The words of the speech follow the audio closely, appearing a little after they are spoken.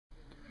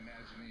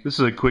This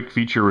is a quick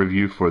feature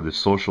review for the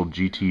Social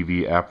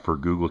GTV app for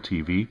Google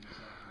TV.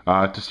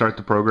 To start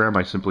the program,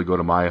 I simply go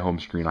to my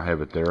home screen. I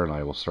have it there, and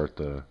I will start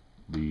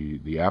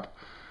the app.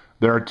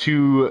 There are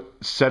two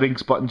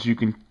settings buttons you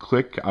can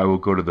click. I will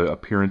go to the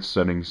appearance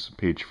settings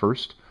page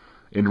first.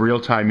 In real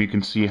time, you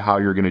can see how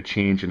you're going to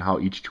change and how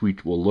each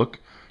tweet will look.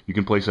 You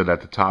can place it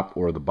at the top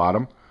or the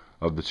bottom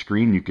of the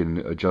screen. You can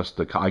adjust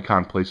the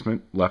icon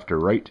placement left or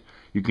right.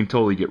 You can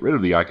totally get rid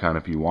of the icon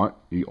if you want,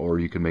 or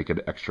you can make it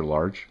extra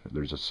large.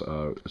 There's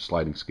a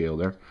sliding scale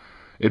there.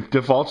 It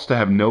defaults to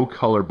have no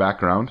color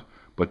background,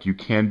 but you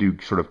can do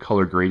sort of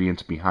color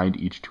gradients behind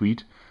each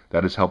tweet.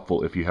 That is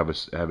helpful if you have a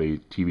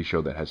TV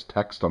show that has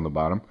text on the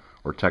bottom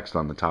or text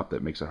on the top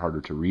that makes it harder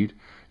to read.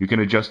 You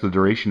can adjust the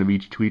duration of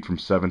each tweet from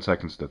 7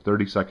 seconds to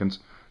 30 seconds.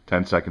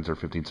 10 seconds or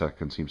 15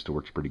 seconds seems to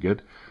work pretty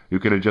good. You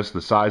can adjust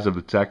the size of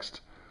the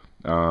text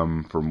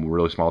from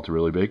really small to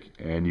really big,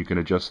 and you can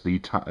adjust the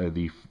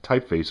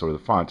typeface or the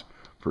font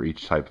for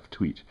each type of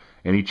tweet.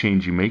 Any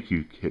change you make,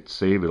 you hit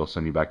save, it'll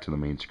send you back to the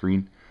main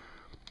screen.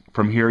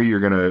 From here, you're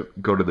going to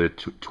go to the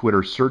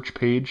Twitter search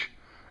page,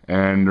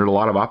 and there are a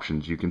lot of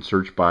options. You can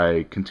search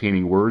by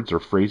containing words or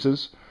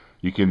phrases.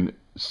 You can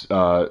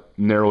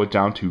narrow it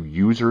down to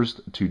users,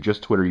 to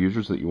just Twitter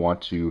users that you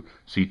want to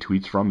see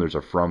tweets from. There's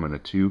a from and a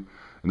to.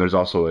 And there's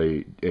also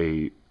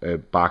a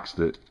box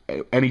that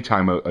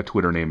anytime a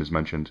Twitter name is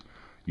mentioned,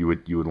 you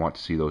would want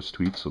to see those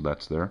tweets, so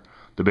that's there.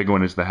 The big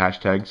one is the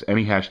hashtags.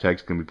 Any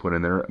hashtags can be put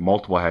in there.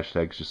 Multiple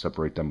hashtags, just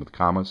separate them with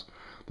commas.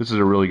 This is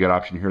a really good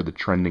option here, the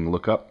trending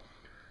lookup.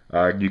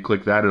 You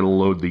click that, it'll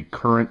load the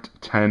current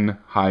 10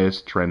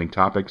 highest trending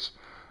topics.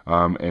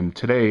 And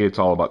today it's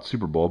all about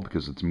Super Bowl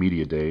because it's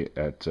Media Day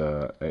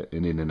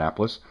in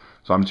Indianapolis.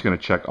 So I'm just going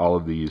to check all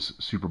of these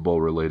Super Bowl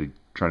related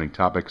trending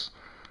topics,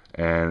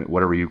 and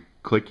whatever you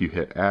click, you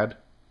hit add.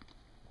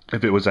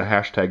 If it was a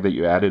hashtag that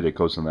you added, it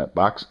goes in that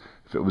box.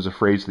 If it was a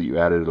phrase that you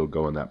added, it'll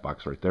go in that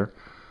box right there.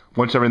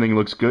 Once everything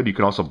looks good, you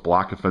can also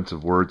block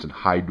offensive words and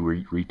hide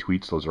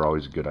retweets. Those are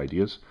always good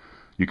ideas.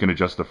 You can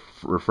adjust the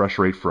refresh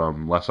rate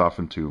from less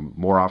often to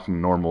more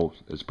often. Normal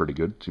is pretty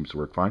good. Seems to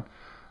work fine.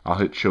 I'll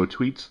hit show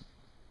tweets.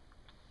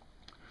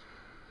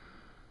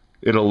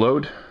 It'll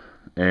load,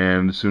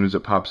 and as soon as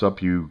it pops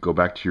up, you go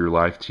back to your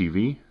live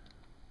TV.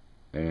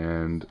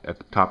 And at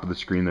the top of the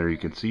screen there, you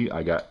can see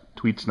I got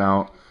tweets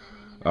now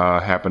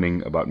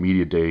happening about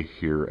Media Day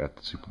here at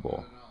the Super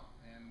Bowl.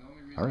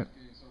 All right.